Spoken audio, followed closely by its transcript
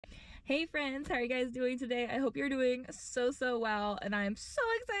Hey friends, how are you guys doing today? I hope you're doing so well, and I'm so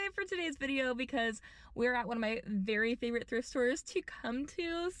excited for today's video because we're at one of my very favorite thrift stores to come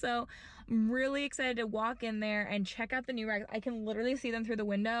to. So I'm really excited to walk in there and check out the new racks. I can literally see them through the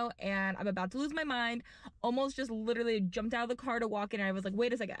window and I'm about to lose my mind. Almost just literally jumped out of the car to walk in and I was like,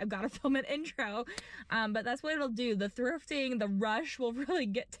 wait a second, I've got to film an intro. But that's what it'll do. The thrifting, the rush will really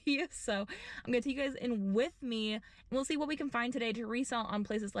get to you. So I'm gonna take you guys in with me and we'll see what we can find today to resell on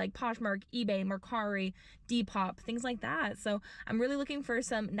places like Poshmark, eBay, Mercari, Depop, things like that. So I'm really looking for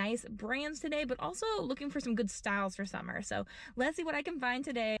some nice brands today, but also looking for some good styles for summer. So let's see what I can find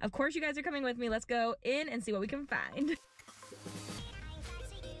today. Of course, you guys are coming with me. Let's go in and see what we can find.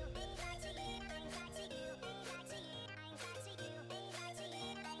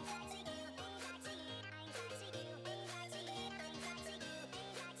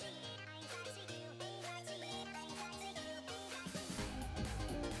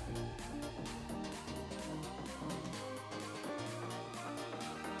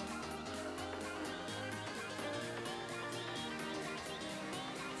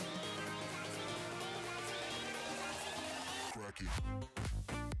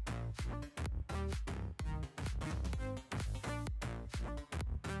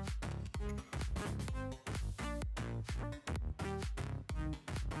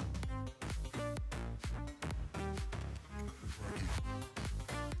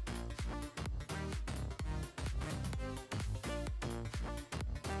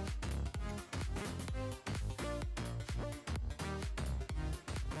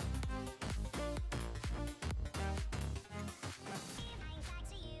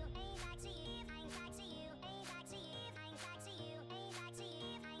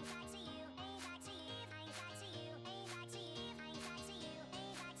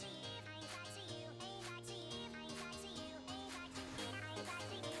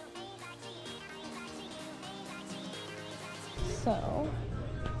 So,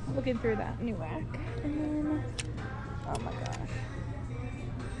 looking through that new rack, and then, oh my gosh,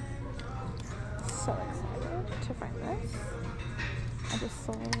 so excited to find this. I just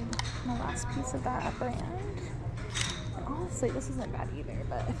sold my last piece of that brand, and honestly, this isn't bad either,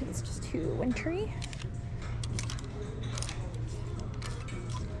 but I think it's just too wintry.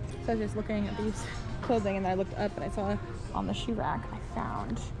 So I was just looking at these clothing, and then I looked up, and I saw on the shoe rack, I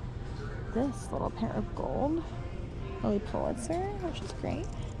found this little pair of gold Lilly Pulitzer, which is great.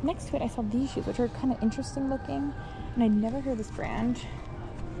 Next to it, I saw these shoes, which are kind of interesting looking, and I'd never heard this brand.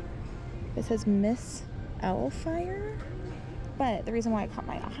 It says Miss Fire, but the reason why it caught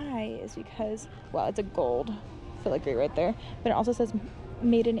my eye is because, well, it's a gold filigree right there, but it also says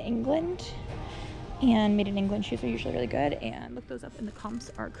Made in England, and Made in England shoes are usually really good, and look those up, and the comps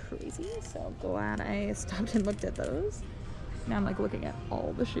are crazy, so glad I stopped and looked at those. Now I'm like looking at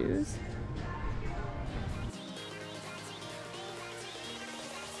all the shoes.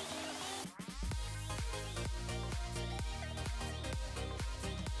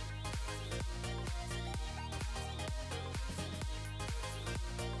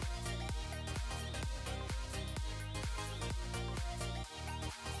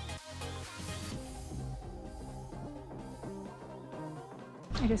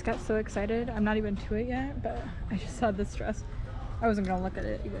 I just got so excited. I'm not even to it yet, but I just saw this dress. I wasn't gonna look at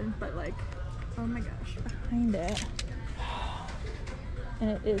it even, but like, oh my gosh, behind it.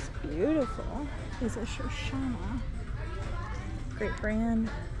 And it is beautiful. It's a Xirena. Great brand.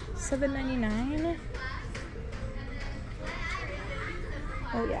 $7.99.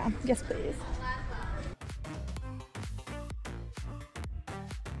 Oh yeah, yes please.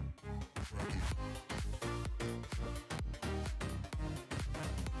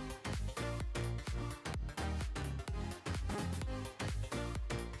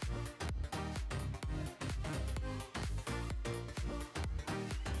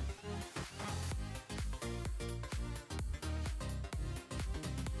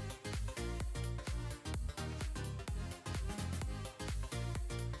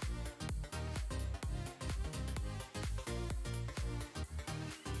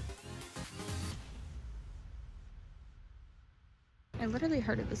 I literally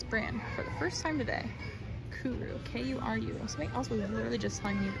heard of this brand for the first time today. Kuru, K-U-R-U. Somebody else was literally just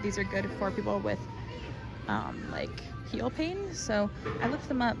telling me that these are good for people with like heel pain. So I looked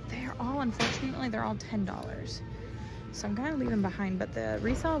them up. They're all, unfortunately, they're all $10. So I'm gonna leave them behind, but the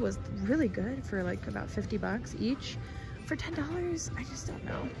resale was really good for like about 50 bucks each. For $10, I just don't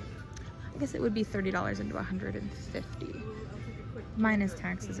know. I guess it would be $30 into 150. minus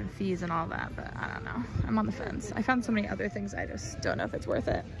taxes and fees and all that, but I don't know. I'm on the fence. I found so many other things, I just don't know if it's worth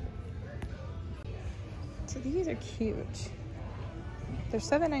it. So these are cute. They're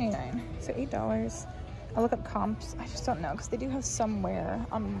 $7.99, so $8. I'll look up comps. I just don't know because they do have some wear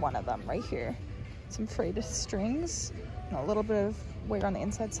on one of them right here. Some frayed strings and a little bit of wear on the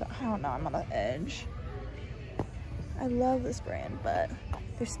inside, so I don't know. I'm on the edge. I love this brand, but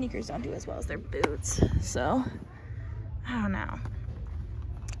their sneakers don't do as well as their boots, so I don't know.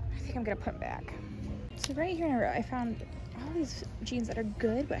 I think I'm gonna put them back. So right here in a row, I found all these jeans that are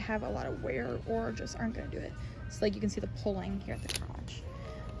good but have a lot of wear or just aren't gonna do it. So like you can see the pulling here at the crotch.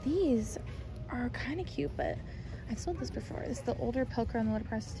 These are kind of cute, but I've sold this before. It's the older Pilker on the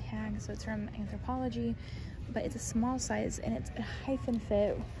letterpress tag, so it's from Anthropologie, but it's a small size and it's a hyphen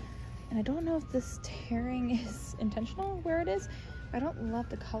fit. And I don't know if this tearing is intentional where it is. I don't love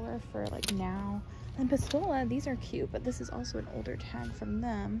the color for like now. And Pistola, these are cute, but this is also an older tag from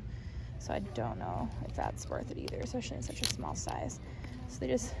them. So I don't know if that's worth it either, especially in such a small size. So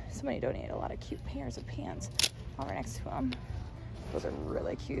somebody donated a lot of cute pairs of pants all right next to them. Those are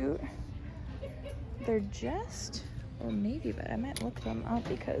really cute. They're just Old Navy, but I might look them up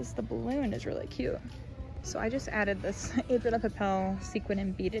because the balloon is really cute. So I just added this Adriana Papel sequin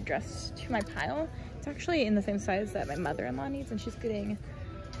and beaded dress to my pile. It's actually in the same size that my mother-in-law needs, and she's getting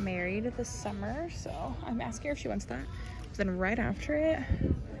married this summer, so I'm asking her if she wants that. Then right after it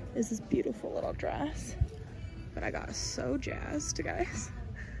is this beautiful little dress. But I got so jazzed, guys.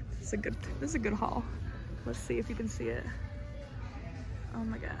 This is a good haul. Let's see if you can see it. Oh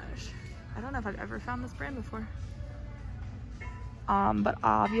my gosh. I don't know if I've ever found this brand before. But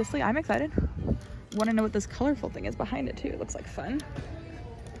obviously I'm excited. Want to know what this colorful thing is behind it too. It looks like fun.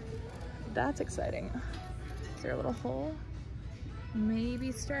 That's exciting. Is there a little hole?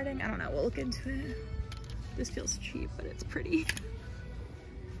 Maybe starting? I don't know. We'll look into it. This feels cheap, but it's pretty.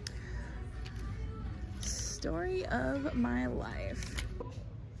 Story of my life.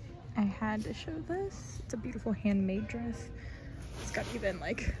 I had to show this. It's a beautiful handmade dress. It's got even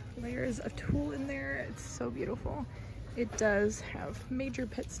like layers of tulle in there. It's so beautiful. It does have major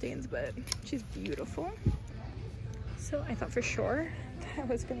pit stains, but she's beautiful. So I thought for sure that I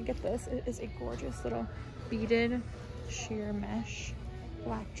was gonna get this. It is a gorgeous little beaded sheer mesh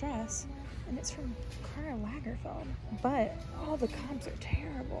black dress, and it's from Karl Lagerfeld, but all the comps are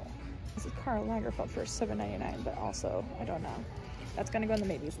terrible. This is Karl Lagerfeld for $7.99, but also, I don't know. That's gonna go in the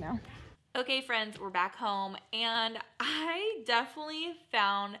maybes now. Okay, friends, we're back home, and I definitely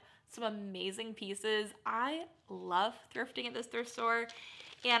found some amazing pieces. I love thrifting at this thrift store,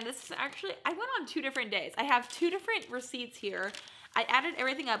 and this is actually, I went on 2 different days. I have 2 different receipts here. I added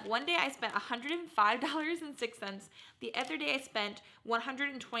everything up. One day I spent $105.06. The other day I spent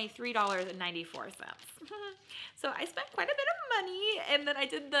 $123.94. So I spent quite a bit of money, and then I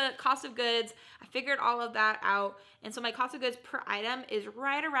did the cost of goods. I figured all of that out, and so my cost of goods per item is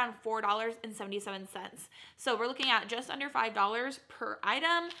right around $4.77. So we're looking at just under $5 per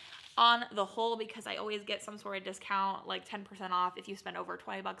item on the whole, because I always get some sort of discount, like 10% off if you spend over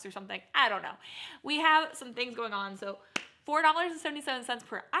 20 bucks or something. I don't know. We have some things going on, so $4.77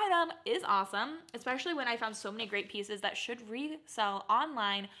 per item is awesome, especially when I found so many great pieces that should resell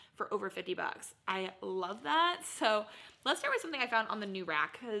online for over 50 bucks. I love that. So let's start with something I found on the new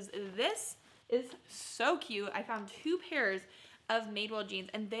rack, because this is so cute. I found 2 pairs of Madewell jeans,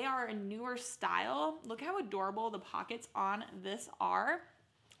 and they are a newer style. Look how adorable the pockets on this are.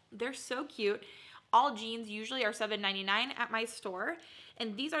 They're so cute. All jeans usually are $7.99 at my store,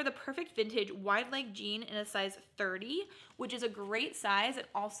 and these are the perfect vintage wide leg jean in a size 30, which is a great size. And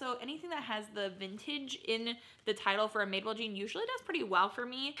also anything that has the vintage in the title for a Madewell jean usually does pretty well for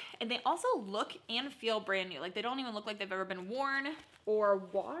me. And they also look and feel brand new. Like, they don't even look like they've ever been worn or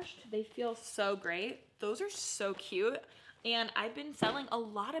washed. They feel so great. Those are so cute, and I've been selling a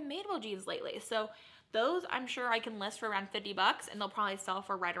lot of Madewell jeans lately, so those I'm sure I can list for around 50 bucks, and they'll probably sell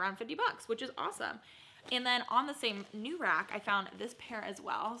for right around 50 bucks, which is awesome. And then on the same new rack, I found this pair as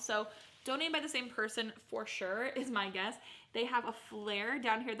well. So donated by the same person for sure is my guess. They have a flare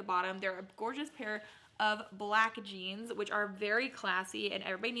down here at the bottom. They're a gorgeous pair of black jeans, which are very classy, and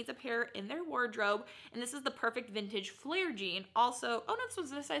everybody needs a pair in their wardrobe. And this is the perfect vintage flare jean. Also, oh no, this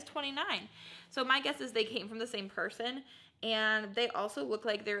was a size 29. So my guess is they came from the same person, and they also look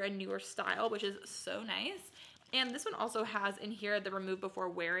like they're a newer style, which is so nice. And this one also has in here the remove before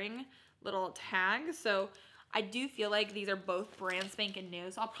wearing little tag. So I do feel like these are both brand spanking new.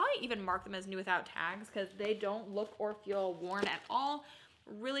 So I'll probably even mark them as new without tags, because they don't look or feel worn at all.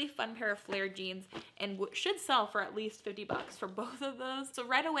 Really fun pair of flare jeans, and should sell for at least 50 bucks for both of those. So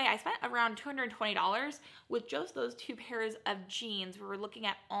right away I spent around $220 with just those 2 pairs of jeans. We were looking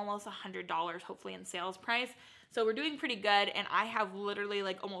at almost $100 hopefully in sales price. So we're doing pretty good, and I have literally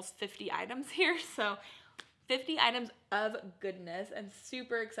like almost 50 items here. So 50 items of goodness. I'm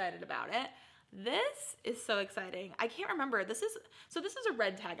super excited about it. This is so exciting. I can't remember. This is a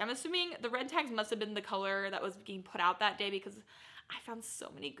red tag. I'm assuming the red tags must have been the color that was being put out that day because I found so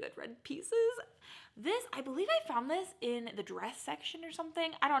many good red pieces. This, I believe I found this in the dress section or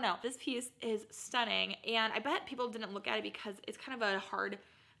something. I don't know. This piece is stunning, and I bet people didn't look at it because it's kind of a hard,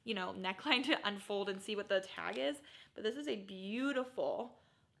 you know, neckline to unfold and see what the tag is. But this is a beautiful,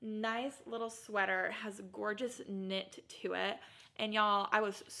 nice little sweater. It has gorgeous knit to it. And y'all, I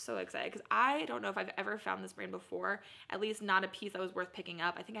was so excited because I don't know if I've ever found this brand before, at least not a piece that was worth picking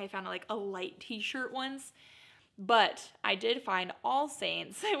up. I think I found like a light t-shirt once. But I did find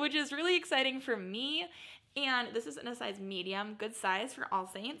Allsaints, which is really exciting for me. And this is in a size medium, good size for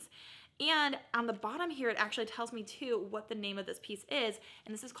Allsaints. And on the bottom here, it actually tells me too what the name of this piece is.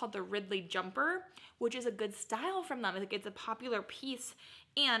 And this is called the Ridley Jumper, which is a good style from them. It's a popular piece.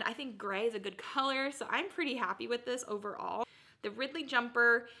 And I think gray is a good color. So I'm pretty happy with this overall. The Ridley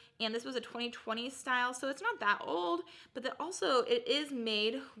Jumper, and this was a 2020 style, so it's not that old, but also it is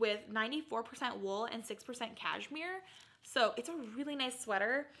made with 94% wool and 6% cashmere, so it's a really nice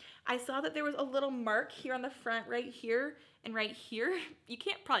sweater. I saw that there was a little mark here on the front right here and right here. You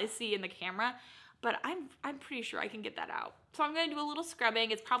can't probably see in the camera, but I'm pretty sure I can get that out. So I'm going to do a little scrubbing.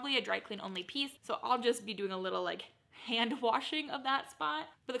 It's probably a dry clean only piece, so I'll just be doing a little like hand washing of that spot.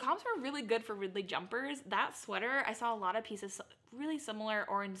 But the comps were really good for Ridley jumpers. That sweater, I saw a lot of pieces really similar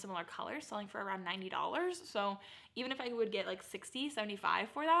or in similar colors selling for around $90. So even if I would get like 60, 75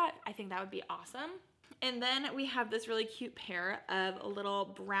 for that, I think that would be awesome. And then we have this really cute pair of little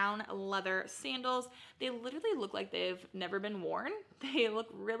brown leather sandals. They literally look like they've never been worn. They look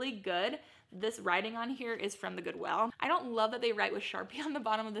really good. This writing on here is from the Goodwill. I don't love that they write with Sharpie on the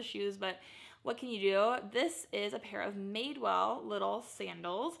bottom of the shoes, but what can you do? This is a pair of Madewell little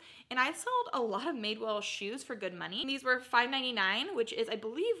sandals, and I've sold a lot of Madewell shoes for good money. These were $5.99, which is, I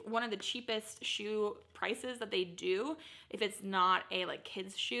believe, one of the cheapest shoe prices that they do if it's not a like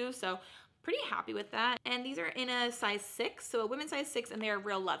kids shoe. So pretty happy with that. And these are in a size 6, so a women's size 6, and they are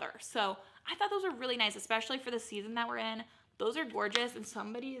real leather. So I thought those were really nice, especially for the season that we're in. Those are gorgeous, and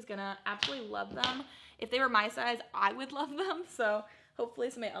somebody is gonna absolutely love them. If they were my size, I would love them. So hopefully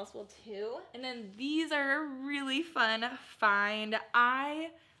somebody else will too. And then these are a really fun find. I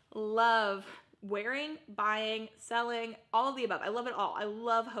love wearing, buying, selling, all of the above. I love it all. I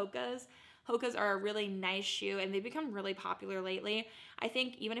love HOKAs. HOKAs are a really nice shoe, and they've become really popular lately. I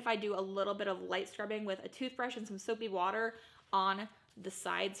think even if I do a little bit of light scrubbing with a toothbrush and some soapy water on the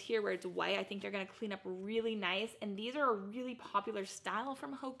sides here where it's white, I think they're gonna clean up really nice. And these are a really popular style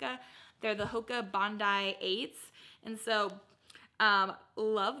from HOKA. They're the HOKA Bondi 8s. And so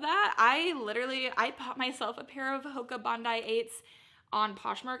love that. I bought myself a pair of HOKA Bondi 8s on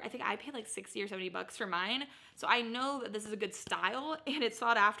Poshmark. I think I paid like 60 or 70 bucks for mine. So I know that this is a good style, and it's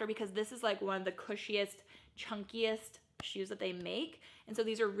sought after because this is like one of the cushiest, chunkiest shoes that they make. And so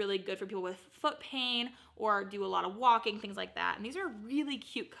these are really good for people with foot pain or do a lot of walking, things like that. And these are a really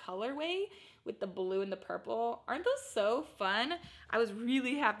cute colorway with the blue and the purple. Aren't those so fun? I was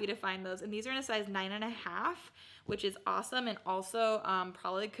really happy to find those. And these are in a size 9.5, which is awesome, and also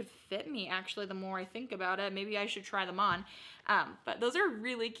probably could fit me actually the more I think about it. Maybe I should try them on. But those are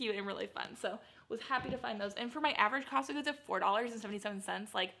really cute and really fun. So was happy to find those. And for my average cost of goods of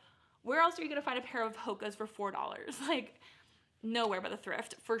 $4.77, like where else are you gonna find a pair of HOKAs for $4? Like nowhere but the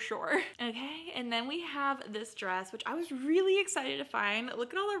thrift for sure. Okay, and then we have this dress, which I was really excited to find.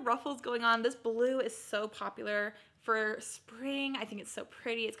 Look at all the ruffles going on. This blue is so popular for spring. I think it's so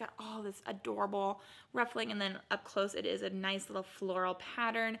pretty. It's got all this adorable ruffling, and then up close it is a nice little floral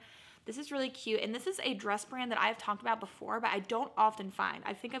pattern. This is really cute, and this is a dress brand that I've talked about before, but I don't often find.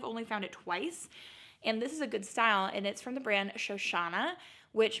 I think I've only found it twice, and this is a good style, and it's from the brand Xirena,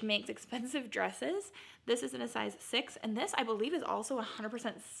 which makes expensive dresses. This is in a size 6, and this I believe is also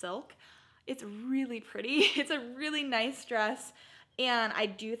 100% silk. It's really pretty. It's a really nice dress, and I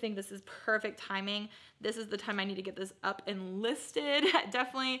do think this is perfect timing. This is the time I need to get this up and listed. I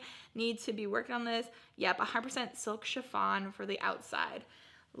definitely need to be working on this. Yep, 100% silk chiffon for the outside.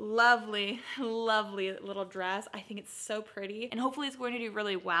 Lovely, lovely little dress. I think it's so pretty, and hopefully it's going to do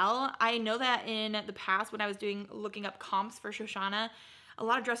really well. I know that in the past when I was looking up comps for Xirena, a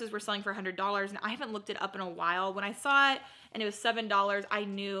lot of dresses were selling for $100, and I haven't looked it up in a while. When I saw it and it was $7, I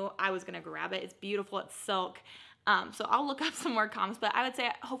knew I was gonna grab it. It's beautiful, it's silk. So I'll look up some more comps, but I would say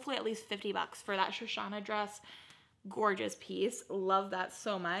hopefully at least 50 bucks for that Xirena dress. Gorgeous piece, love that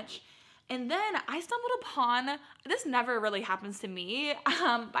so much. And then I stumbled upon, this never really happens to me,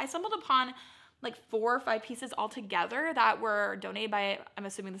 but I stumbled upon like 4 or 5 pieces all together that were donated by, I'm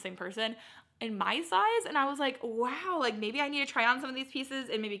assuming the same person, in my size, and I was like, wow, like maybe I need to try on some of these pieces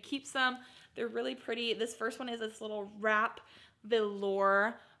and maybe keep some. They're really pretty. This first one is this little wrap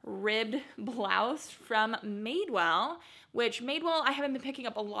velour ribbed blouse from Madewell, which Madewell, I haven't been picking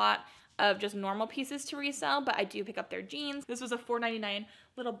up a lot of just normal pieces to resell, but I do pick up their jeans. This was a $4.99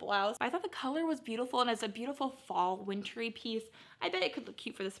 little blouse. I thought the color was beautiful, and it's a beautiful fall wintry piece. I bet it could look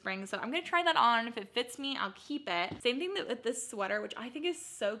cute for the spring, so I'm gonna try that on. If it fits me, I'll keep it. Same thing with this sweater, which I think is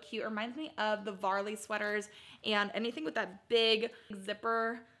so cute. It reminds me of the Varley sweaters, and anything with that big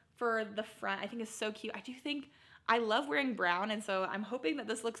zipper for the front I think is so cute. I love wearing brown, and so I'm hoping that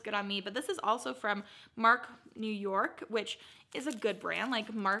this looks good on me. But this is also from Mark, New York, which is a good brand.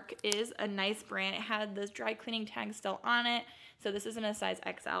 Like, Mark is a nice brand. It had this dry cleaning tag still on it. So this isn't a size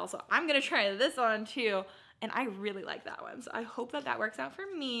XL. So I'm going to try this on too. And I really like that one. So I hope that that works out for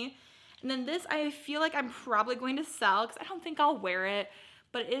me. And then this, I feel like I'm probably going to sell because I don't think I'll wear it.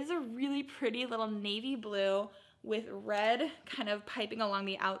 But it is a really pretty little navy blue with red kind of piping along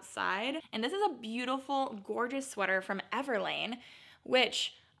the outside. And this is a beautiful, gorgeous sweater from Everlane,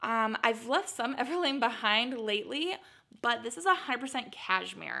 which I've left some Everlane behind lately, but this is 100%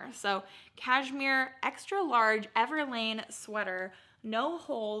 cashmere. So cashmere, extra large Everlane sweater, no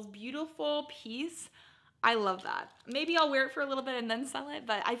holes, beautiful piece. I love that. Maybe I'll wear it for a little bit and then sell it,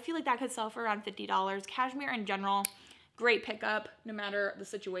 but I feel like that could sell for around $50. Cashmere in general, great pickup no matter the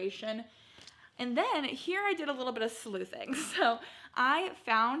situation. And then here I did a little bit of sleuthing. So I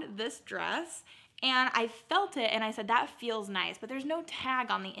found this dress and I felt it and I said, that feels nice, but there's no tag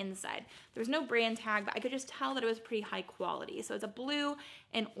on the inside. There's no brand tag, but I could just tell that it was pretty high quality. So it's a blue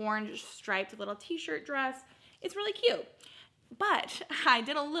and orange striped little t-shirt dress. It's really cute. But I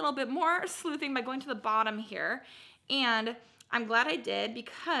did a little bit more sleuthing by going to the bottom here, and I'm glad I did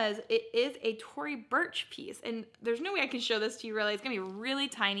because it is a Tory Burch piece, and there's no way I can show this to you really. It's gonna be really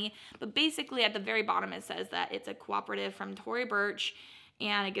tiny, but basically at the very bottom it says that it's a cooperative from Tory Burch,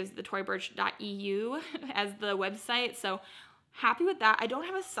 and it gives the toryburch.eu as the website, so happy with that. I don't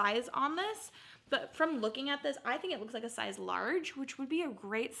have a size on this, but from looking at this, I think it looks like a size large, which would be a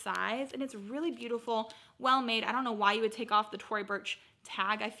great size, and it's really beautiful, well made. I don't know why you would take off the Tory Burch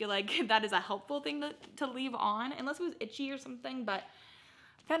tag. I feel like that is a helpful thing to leave on, unless it was itchy or something, but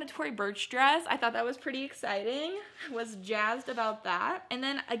I found a Tory Burch dress. I thought that was pretty exciting. Was jazzed about that. And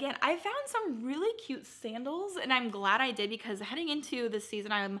then again, I found some really cute sandals, and I'm glad I did because heading into this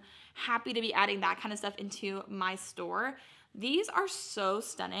season, I'm happy to be adding that kind of stuff into my store. These are so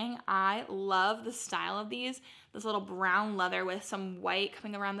stunning. I love the style of these. This little brown leather with some white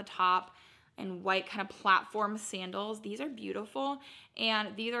coming around the top and white kind of platform sandals. These are beautiful, and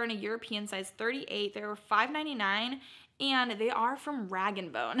these are in a European size 38. They were $5.99, and they are from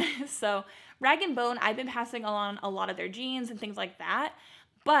Rag & Bone. So Rag & Bone, I've been passing along a lot of their jeans and things like that,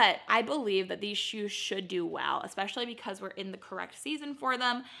 but I believe that these shoes should do well, especially because we're in the correct season for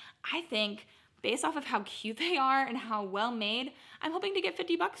them. I think based off of how cute they are and how well made, I'm hoping to get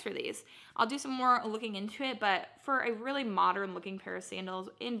 $50 for these. I'll do some more looking into it, but for a really modern looking pair of sandals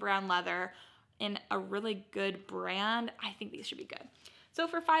in brown leather in a really good brand, I think these should be good. So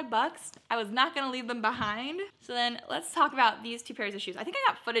for $5, I was not gonna leave them behind. So then let's talk about these two pairs of shoes. I think I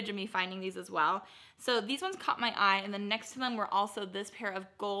got footage of me finding these as well. So these ones caught my eye, and then next to them were also this pair of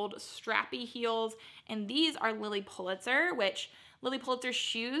gold strappy heels, and these are Lilly Pulitzer, which Lilly Pulitzer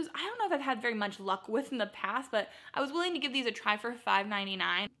shoes, I don't know if I've had very much luck with in the past, but I was willing to give these a try for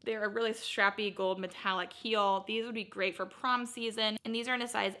 $5.99. They're a really strappy gold metallic heel. These would be great for prom season, and these are in a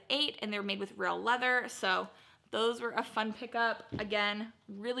size 8, and they're made with real leather, so those were a fun pickup. Again,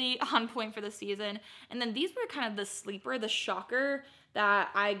 really on point for the season. And then these were kind of the sleeper, the shocker, that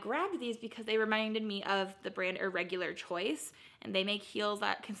I grabbed these because they reminded me of the brand Irregular Choice, and they make heels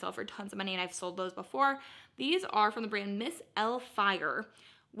that can sell for tons of money, and I've sold those before. These are from the brand Miss L Fire,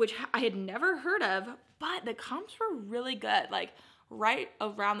 which I had never heard of, but the comps were really good, like right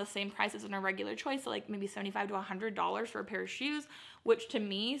around the same price as an Irregular Choice, so like maybe $75 to $100 for a pair of shoes, which to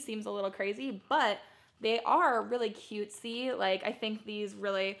me seems a little crazy, but they are really cutesy. Like, I think these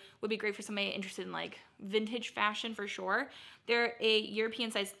really would be great for somebody interested in like vintage fashion for sure. They're a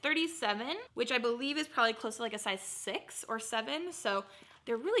European size 37, which I believe is probably close to like a size 6 or 7. So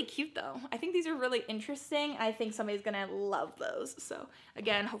they're really cute though. I think these are really interesting. I think somebody's gonna love those. So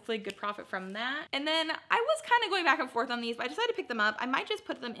again, hopefully good profit from that. And then I was kind of going back and forth on these, but I decided to pick them up. I might just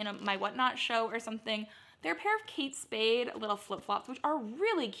put them in my Whatnot show or something. They're a pair of Kate Spade little flip-flops, which are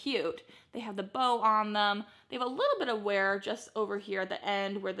really cute. They have the bow on them. They have a little bit of wear just over here at the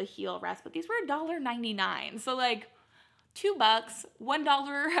end where the heel rests, but these were $1.99. So like, $2,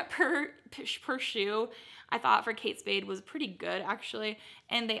 $1 per shoe. I thought for Kate Spade was pretty good actually.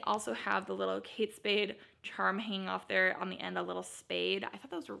 And they also have the little Kate Spade charm hanging off there on the end, a little spade. I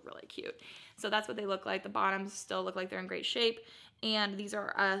thought those were really cute. So that's what they look like. The bottoms still look like they're in great shape. And these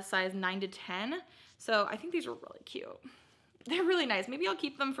are a size 9 to 10. So I think these are really cute. They're really nice. Maybe I'll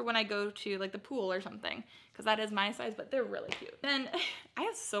keep them for when I go to like the pool or something, because that is my size, but they're really cute. Then I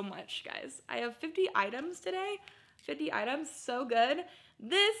have so much, guys. I have 50 items today. 50 items, so good.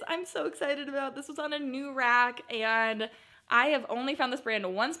 This I'm so excited about. This was on a new rack, and I have only found this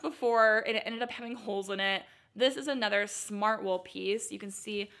brand once before, and it ended up having holes in it. This is another Smartwool piece. You can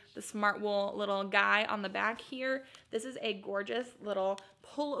see the Smartwool little guy on the back here. This is a gorgeous little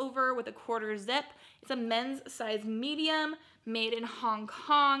pullover with a quarter zip. It's a men's size medium, made in Hong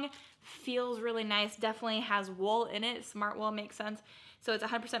Kong. Feels really nice. Definitely has wool in it. Smartwool makes sense. So it's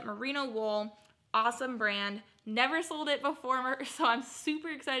 100% merino wool. Awesome brand. Never sold it before, so I'm super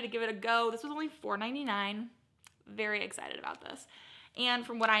excited to give it a go. This was only $4.99. Very excited about this. And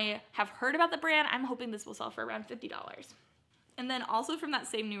from what I have heard about the brand, I'm hoping this will sell for around $50. And then also from that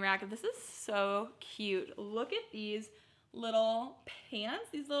same new rack, this is so cute. Look at these little pants,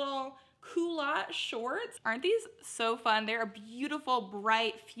 these little culotte shorts. Aren't these so fun? They're a beautiful,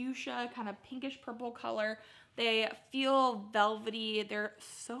 bright fuchsia, kind of pinkish purple color. They feel velvety. They're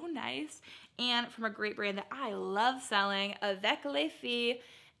so nice. And from a great brand that I love selling, Avec les Filles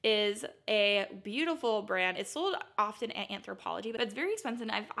is a beautiful brand. It's sold often at Anthropologie, but it's very expensive.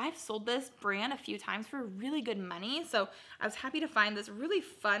 I've sold this brand a few times for really good money. So I was happy to find this really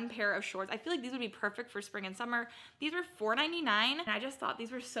fun pair of shorts. I feel like these would be perfect for spring and summer. These were $4.99, and I just thought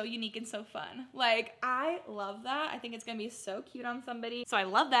these were so unique and so fun. Like, I love that. I think it's gonna be so cute on somebody. So I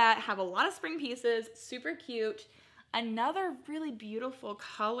love that. Have a lot of spring pieces, super cute. Another really beautiful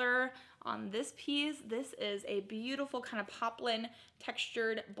color on this piece. This is a beautiful kind of poplin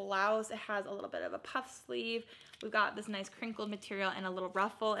textured blouse. It has a little bit of a puff sleeve. We've got this nice crinkled material and a little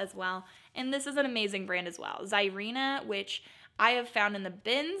ruffle as well. And this is an amazing brand as well. Xirena, which I have found in the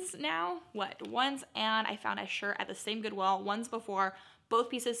bins now, once, and I found a shirt at the same Goodwill once before. Both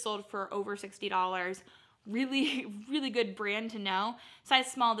pieces sold for over $60. Really, really good brand to know.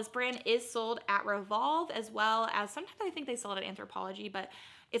 Size small. This brand is sold at Revolve as well as sometimes I think they sell it at Anthropologie, but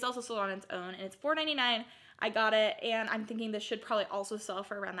it's also sold on its own, and it's $4.99. I got it, and I'm thinking this should probably also sell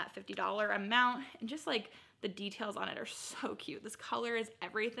for around that $50 amount. And just like the details on it are so cute. This color is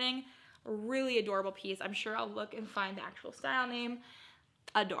everything. A really adorable piece. I'm sure I'll look and find the actual style name.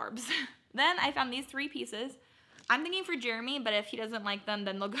 Adorbs. Then I found these 3 pieces. I'm thinking for Jeremy, but if he doesn't like them,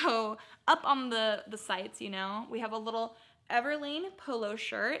 then they'll go up on the sites, you know. We have a little Everlane polo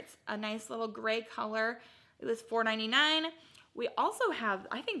shirt, a nice little gray color. It was $4.99. We also have,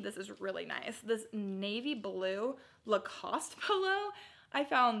 I think this is really nice, this navy blue Lacoste polo. I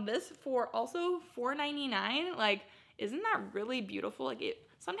found this for also $4.99. Like, isn't that really beautiful? Like,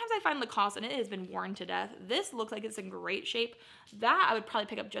 sometimes I find Lacoste and it has been worn to death. This looks like it's in great shape. That I would probably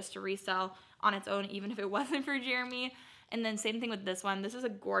pick up just to resell on its own, even if it wasn't for Jeremy. And then same thing with this one. This is a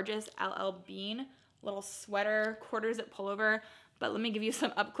gorgeous LL Bean little sweater, quarter zip pullover. But let me give you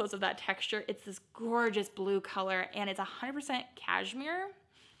some up close of that texture. It's this gorgeous blue color, and it's 100% cashmere.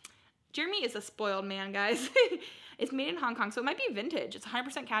 Jeremy is a spoiled man, guys. It's made in Hong Kong, so it might be vintage. It's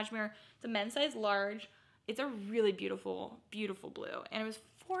 100% cashmere. It's a men's size large. It's a really beautiful, beautiful blue. And it was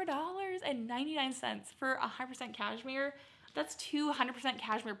 $4.99 for 100% cashmere. That's 2 100%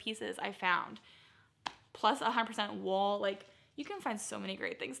 cashmere pieces I found. Plus 100% wool. Like, you can find so many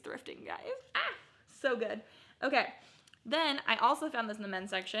great things thrifting, guys. Ah, so good. Okay. Then I also found this in the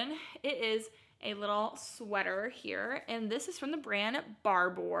men's section. It is a little sweater here, and this is from the brand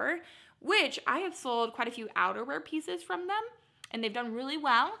Barbour, which I have sold quite a few outerwear pieces from them, and they've done really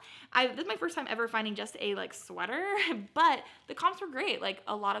well. This is my first time ever finding just a like sweater, but the comps were great. Like,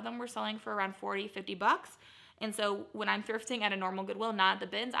 a lot of them were selling for around 40, 50 bucks. And so when I'm thrifting at a normal Goodwill, not at the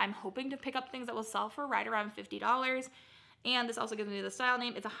bins, I'm hoping to pick up things that will sell for right around $50. And this also gives me the style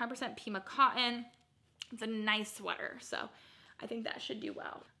name. It's 100% Pima cotton. It's a nice sweater, so I think that should do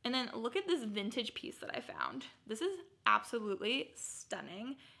well. And then look at this vintage piece that I found. This is absolutely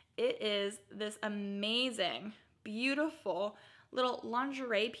stunning. It is this amazing, beautiful little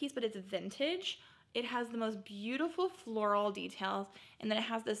lingerie piece, but it's vintage. It has the most beautiful floral details, and then it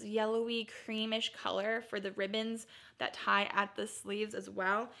has this yellowy, creamish color for the ribbons that tie at the sleeves as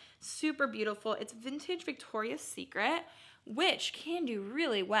well. Super beautiful. It's vintage Victoria's Secret, which can do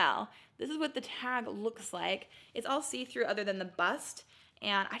really well. This is what the tag looks like. It's all see-through other than the bust,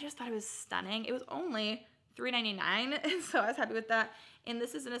 and I just thought it was stunning. It was only $3.99, and so I was happy with that. and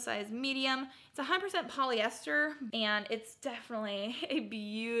this is in a size medium. It's 100% polyester, and it's definitely a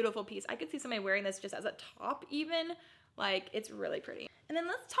beautiful piece. I could see somebody wearing this just as a top even. Like, it's really pretty. And then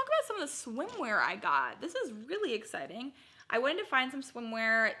let's talk about some of the swimwear I got. This is really exciting. I wanted to find some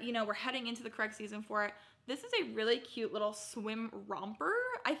swimwear. You know, we're heading into the correct season for it. This is a really cute little swim romper,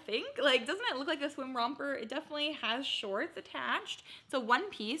 I think. Like, doesn't it look like a swim romper? It definitely has shorts attached. It's a one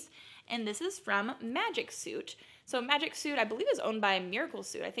piece, and this is from Magic Suit. So Magic Suit, I believe, is owned by Miracle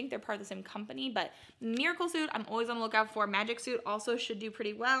Suit. I think they're part of the same company, but Miracle Suit, I'm always on the lookout for. Magic Suit also should do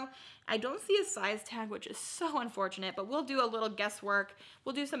pretty well. I don't see a size tag, which is so unfortunate, but we'll do a little guesswork.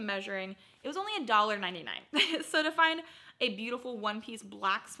 We'll do some measuring. It was only $1.99. So to find a beautiful one-piece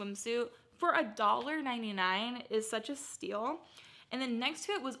black swimsuit for $1.99 is such a steal. And then next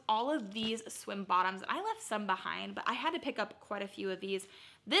to it was all of these swim bottoms. I left some behind, but I had to pick up quite a few of these.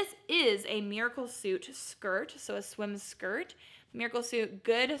 This is a Miracle Suit skirt, so a swim skirt. Miracle Suit,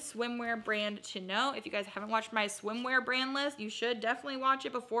 good swimwear brand to know. If you guys haven't watched my swimwear brand list, you should definitely watch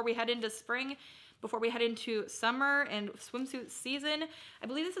it before we head into spring, before we head into summer and swimsuit season. I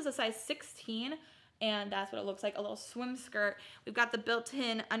believe this is a size 16, and that's what it looks like, a little swim skirt. We've got the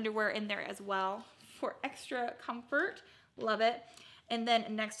built-in underwear in there as well for extra comfort. Love it. And then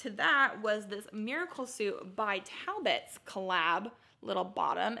next to that was this Miracle Suit by Talbot's collab little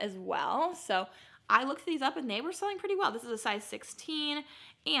bottom as well. So I looked these up and they were selling pretty well. This is a size 16,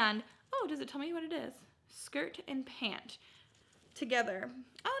 and oh, does it tell me what it is? Skirt and pant together.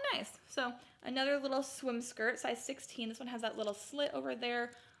 Oh, nice. So another little swim skirt, size 16. This one has that little slit over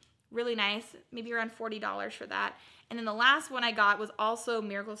there. Really nice, maybe around $40 for that. And then the last one I got was also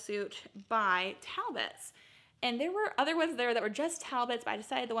Miracle Suit by Talbot's. And there were other ones there that were just Talbot's, but I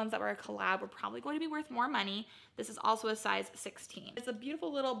decided the ones that were a collab were probably going to be worth more money. This is also a size 16. It's a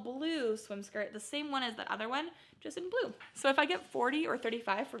beautiful little blue swim skirt, the same one as the other one, just in blue. So if I get 40 or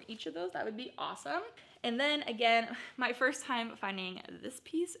 35 from each of those, that would be awesome. And then again, my first time finding this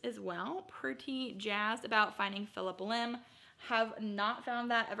piece as well. Pretty jazzed about finding Phillip Lim. Have not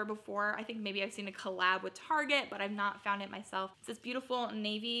found that ever before. I think maybe I've seen a collab with Target, but I've not found it myself. It's this beautiful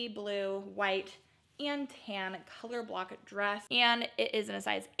navy blue, white, and tan color block dress, and it is in a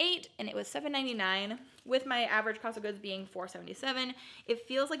size 8, and it was $7.99 with my average cost of goods being $4.77. It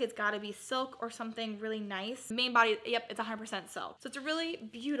feels like it's got to be silk or something really nice. Main body, yep, it's 100% silk. So it's a really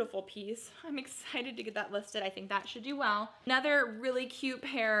beautiful piece. I'm excited to get that listed. I think that should do well. Another really cute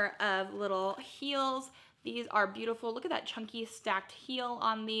pair of little heels. These are beautiful. Look at that chunky stacked heel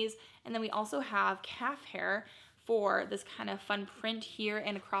on these. And then we also have calf hair for this kind of fun print here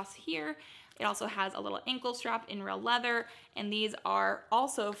and across here. It also has a little ankle strap in real leather, and these are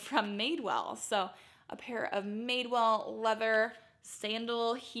also from Madewell. So a pair of Madewell leather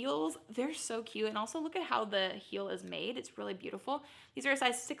sandal heels. They're so cute, and also look at how the heel is made. It's really beautiful. These are a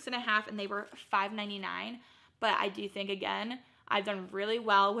size 6.5, and they were $5.99. But I do think, again, I've done really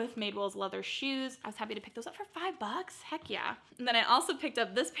well with Madewell's leather shoes. I was happy to pick those up for $5. Heck yeah. And then I also picked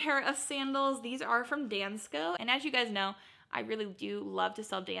up this pair of sandals. These are from Dansko, and as you guys know, I really do love to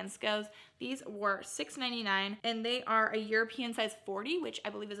sell Danskos. These were $6.99, and they are a European size 40, which I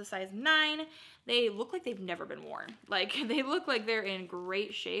believe is a size 9. They look like they've never been worn. Like, they look like they're in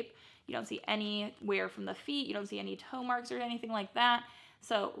great shape. You don't see any wear from the feet. You don't see any toe marks or anything like that.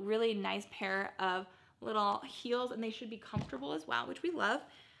 So really nice pair of little heels, and they should be comfortable as well, which we love.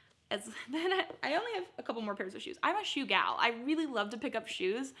 Then I only have a couple more pairs of shoes. I'm a shoe gal. I really love to pick up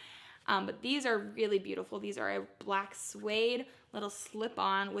shoes. But these are really beautiful. These are a black suede little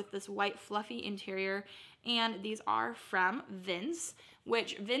slip-on with this white fluffy interior, and these are from Vince,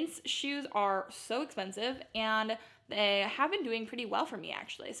 which Vince shoes are so expensive, and they have been doing pretty well for me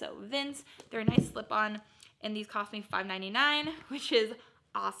actually. So Vince, they're a nice slip-on, and these cost me $5.99, which is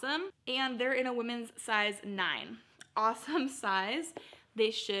awesome, and they're in a women's size 9. Awesome size.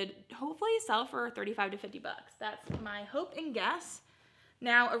 They should hopefully sell for 35 to 50 bucks. That's my hope and guess.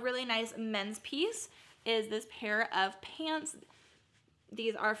 Now, a really nice men's piece is this pair of pants.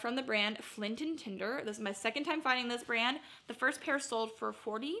 These are from the brand Flint & Tinder. This is my second time finding this brand. The first pair sold for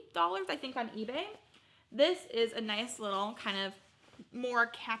 $40, I think, on eBay. This is a nice little kind of more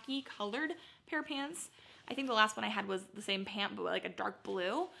khaki colored pair of pants. I think the last one I had was the same pant, but like a dark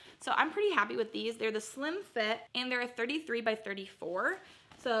blue. So I'm pretty happy with these. They're the slim fit, and they're a 33 by 34.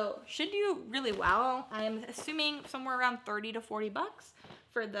 So should do really well. I'm assuming somewhere around 30 to 40 bucks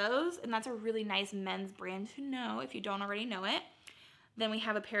for those, and that's a really nice men's brand to know if you don't already know it. Then we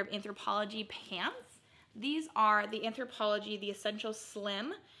have a pair of Anthropologie pants. These are the Anthropologie, the Essential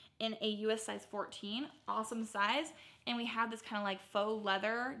Slim in a US size 14, awesome size. And we have this kind of like faux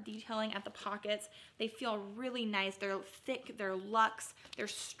leather detailing at the pockets. They feel really nice. They're thick, they're luxe, they're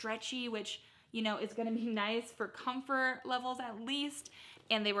stretchy, which, you know, is gonna be nice for comfort levels at least.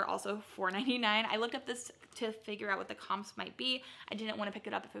 And they were also $4.99. I looked up this to figure out what the comps might be. I didn't want to pick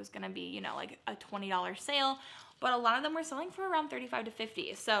it up if it was gonna be, you know, like a $20 sale, but a lot of them were selling for around $35 to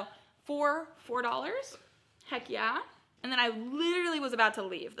 $50. So for $4, heck yeah. And then I literally was about to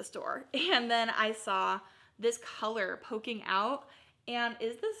leave the store, and then I saw this color poking out, and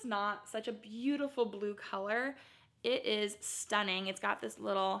is this not such a beautiful blue color? It is stunning. It's got this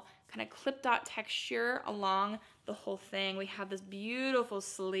little kind of clip dot texture along the whole thing. We have this beautiful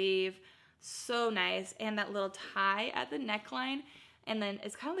sleeve, so nice, and that little tie at the neckline, and then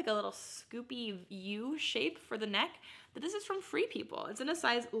it's kind of like a little scoopy U shape for the neck. But this is from Free People. It's in a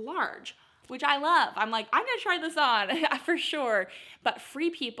size large, which I love. I'm like, I'm gonna try this on for sure. But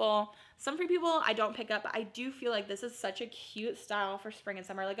Free People, some Free People I don't pick up, but I do feel like this is such a cute style for spring and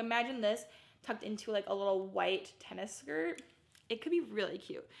summer. Like imagine this tucked into like a little white tennis skirt. It could be really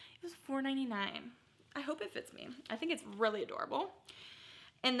cute. It was $4.99. I hope it fits me. I think it's really adorable.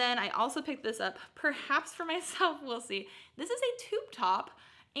 And then I also picked this up, perhaps for myself, we'll see. This is a tube top,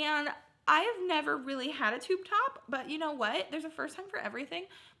 and I have never really had a tube top, but you know what? There's a first time for everything.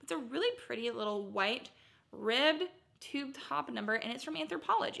 It's a really pretty little white ribbed tube top number, and it's from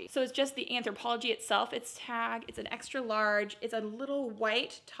Anthropologie. So it's just the Anthropologie itself. It's tag, it's an extra large, it's a little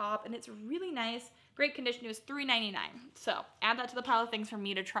white top, and it's really nice. Great condition. It was $3.99. So add that to the pile of things for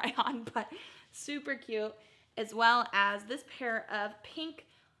me to try on, but super cute. As well as this pair of pink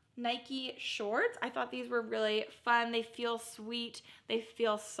Nike shorts. I thought these were really fun. They feel sweet, they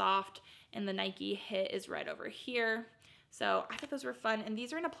feel soft, and the Nike hit is right over here. So I thought those were fun, and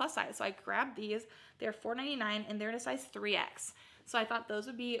these are in a plus size, so I grabbed these. They're $4.99, and they're in a size 3X. So I thought those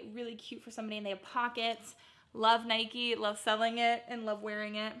would be really cute for somebody, and they have pockets. Love Nike, love selling it, and love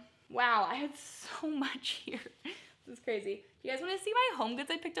wearing it. Wow, I had so much here. This is crazy. You guys want to see my home goods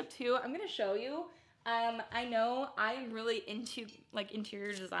I picked up too? I'm going to show you. I know I am really into like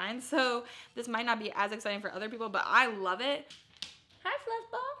interior design, so this might not be as exciting for other people, but I love it. Hi,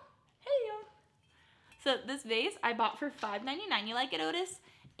 Fluffball. Hey, yo. So this vase I bought for $5.99. You like it, Otis?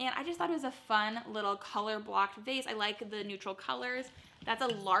 And I just thought it was a fun little color blocked vase. I like the neutral colors. That's a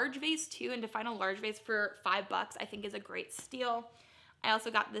large vase too, and to find a large vase for $5 I think is a great steal. I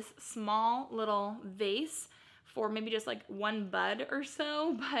also got this small little vase for maybe just like one bud or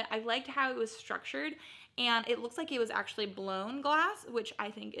so, but I liked how it was structured, and it looks like it was actually blown glass, which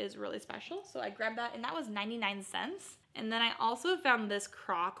I think is really special. So I grabbed that, and that was 99 cents. And then I also found this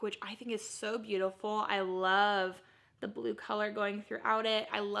crock, which I think is so beautiful. I love the blue color going throughout it.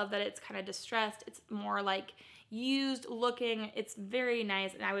 I love that it's kind of distressed. It's more like used looking. It's very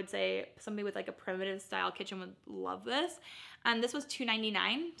nice, and I would say somebody with like a primitive style kitchen would love this. And this was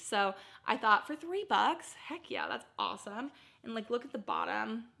 $2.99, so I thought for $3, heck yeah, that's awesome. And like, look at the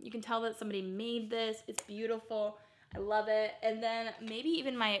bottom. You can tell that somebody made this. It's beautiful. I love it. And then maybe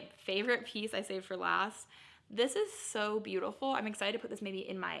even my favorite piece I saved for last. This is so beautiful. I'm excited to put this maybe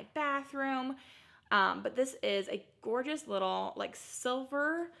in my bathroom. But this is a gorgeous little like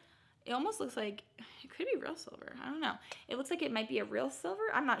silver. It almost looks like it could be real silver. I don't know. It looks like it might be a real silver.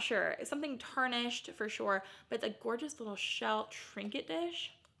 I'm not sure. It's something tarnished for sure, but it's a gorgeous little shell trinket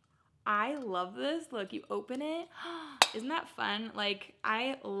dish. I love this. Look, you open it. Isn't that fun? Like,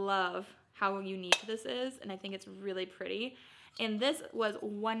 I love how unique this is, and I think it's really pretty. And this was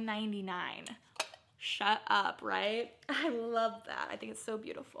 $1.99. Shut up, right? I love that. I think it's so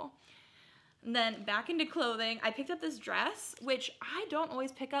beautiful. And then back into clothing, I picked up this dress, which I don't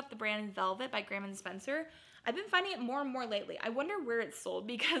always pick up, the brand Velvet by Graham & Spencer. I've been finding it more and more lately. I wonder where it's sold,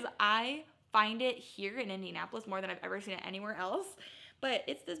 because I find it here in Indianapolis more than I've ever seen it anywhere else. But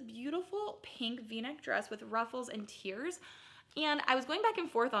it's this beautiful pink v-neck dress with ruffles and tiers. And I was going back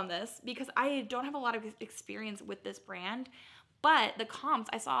and forth on this because I don't have a lot of experience with this brand. But the comps,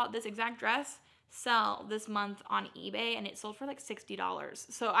 I saw this exact dress sell this month on eBay, and it sold for like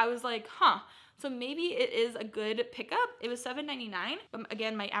 $60. So I was like, huh, so maybe it is a good pickup. It was $7.99.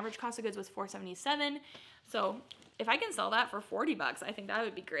 Again, my average cost of goods was $4.77. So if I can sell that for $40, I think that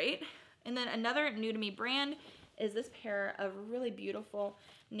would be great. And then another new to me brand is this pair of really beautiful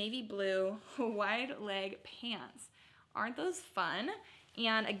navy blue wide leg pants. Aren't those fun?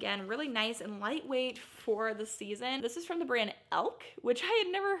 And again, really nice and lightweight for the season. This is from the brand Elk, which I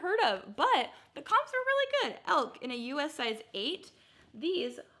had never heard of, but the comps were really good. Elk in a US size 8.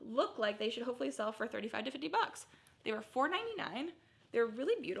 These look like they should hopefully sell for $35 to $50. They were $4.99. They're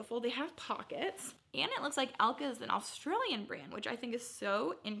really beautiful. They have pockets. And it looks like Elka is an Australian brand, which I think is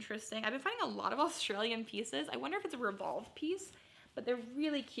so interesting. I've been finding a lot of Australian pieces. I wonder if it's a Revolve piece, but they're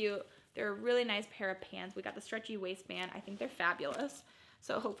really cute. They're a really nice pair of pants. We got the stretchy waistband. I think they're fabulous.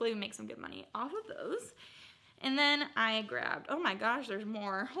 So hopefully we make some good money off of those. And then I grabbed, oh my gosh, there's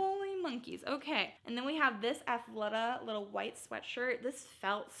more. Holy monkeys. Okay. And then we have this Athleta little white sweatshirt. This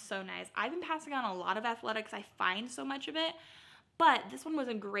felt so nice. I've been passing on a lot of Athleta because I find so much of it, but this one was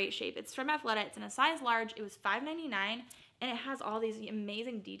in great shape. It's from Athleta. It's in a size large. It was $5.99, and it has all these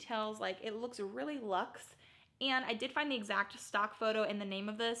amazing details. Like, it looks really luxe. And I did find the exact stock photo and the name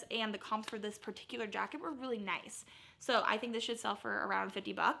of this, and the comps for this particular jacket were really nice. So I think this should sell for around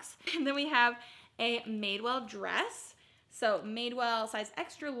 50 bucks. And then we have a Madewell dress. So Madewell size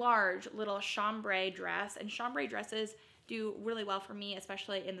extra large little chambray dress, and chambray dresses do really well for me,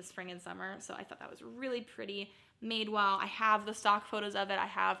 especially in the spring and summer. So I thought that was really pretty. Madewell, I have the stock photos of it. I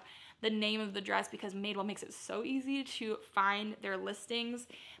have the name of the dress because Madewell makes it so easy to find their listings.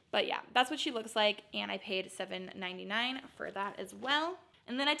 But yeah, that's what she looks like, and I paid $7.99 for that as well.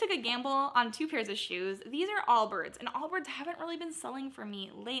 And then I took a gamble on 2 pairs of shoes. These are Allbirds, and Allbirds haven't really been selling for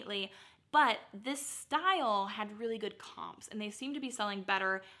me lately, but this style had really good comps, and they seem to be selling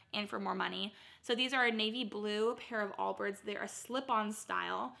better and for more money. So these are a navy blue pair of Allbirds. They're a slip-on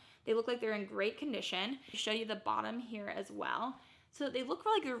style. They look like they're in great condition. I'll show you the bottom here as well. So they look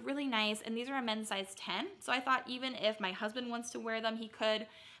like they're really nice, and these are a men's size 10. So I thought even if my husband wants to wear them, he could,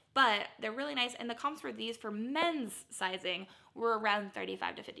 but they're really nice. And the comps for these for men's sizing were around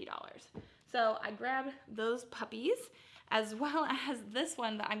 $35 to $50. So I grabbed those puppies, as well as this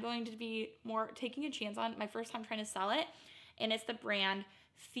one that I'm going to be more taking a chance on, my first time trying to sell it. And it's the brand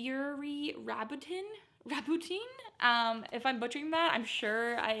Theory Rabutin. If I'm butchering that, I'm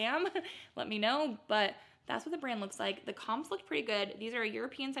sure I am. Let me know. But that's what the brand looks like. The comps look pretty good. These are a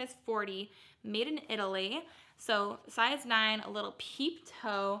European size 40, made in Italy. So size 9, a little peep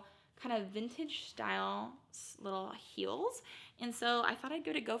toe, kind of vintage style little heels. And so I thought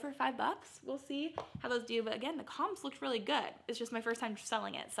I'd go for $5. We'll see how those do. But again, the comps looked really good. It's just my first time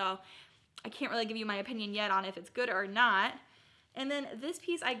selling it, so I can't really give you my opinion yet on if it's good or not. And then this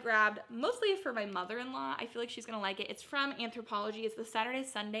piece I grabbed mostly for my mother-in-law. I feel like she's gonna like it. It's from Anthropologie. It's the Saturday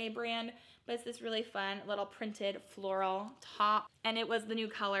Sunday brand, but it's this really fun little printed floral top. And it was the new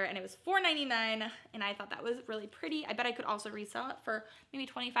color, and it was $4.99, and I thought that was really pretty. I bet I could also resell it for maybe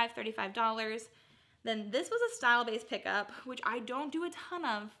 $25, $35. Then this was a style-based pickup, which I don't do a ton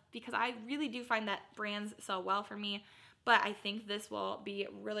of because I really do find that brands sell well for me, but I think this will be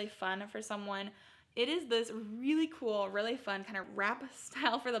really fun for someone. It is this really cool, really fun kind of wrap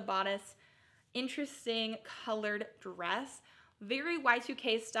style for the bodice, interesting colored dress, very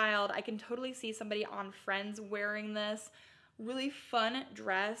Y2K styled. I can totally see somebody on Friends wearing this. Really fun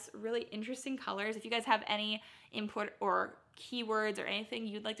dress, really interesting colors. If you guys have any input or keywords or anything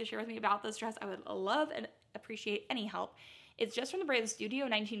you'd like to share with me about this dress, I would love and appreciate any help. It's just from the brand Studio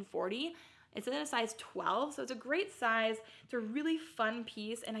 1940. It's in a size 12, so it's a great size. It's a really fun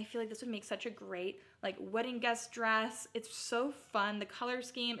piece, and I feel like this would make such a great like wedding guest dress. It's so fun. The color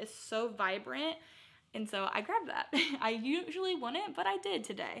scheme is so vibrant, and so I grabbed that. I usually wouldn't, but I did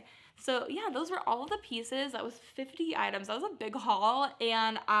today. So yeah, those were all of the pieces. That was 50 items. That was a big haul,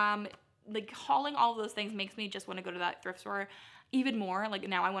 and like hauling all of those things makes me just want to go to that thrift store even more. Like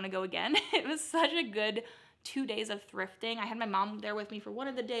now I want to go again. It was such a good 2 days of thrifting. I had my mom there with me for one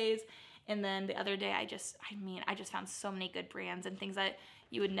of the days, and then the other day I just found so many good brands and things that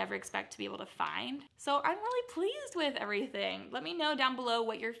you would never expect to be able to find. So I'm really pleased with everything. Let me know down below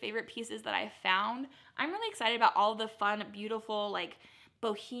what your favorite pieces that I found. I'm really excited about all the fun, beautiful, like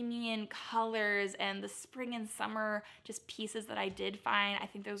bohemian colors and the spring and summer just pieces that I did find. I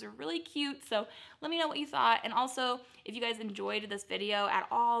think those are really cute. So let me know what you thought. And also, if you guys enjoyed this video at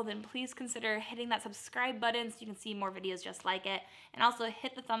all, then please consider hitting that subscribe button so you can see more videos just like it. And also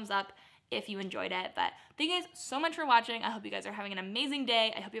hit the thumbs up if you enjoyed it. But thank you guys so much for watching. I hope you guys are having an amazing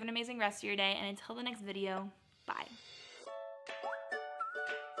day. I hope you have an amazing rest of your day. And until the next video, bye.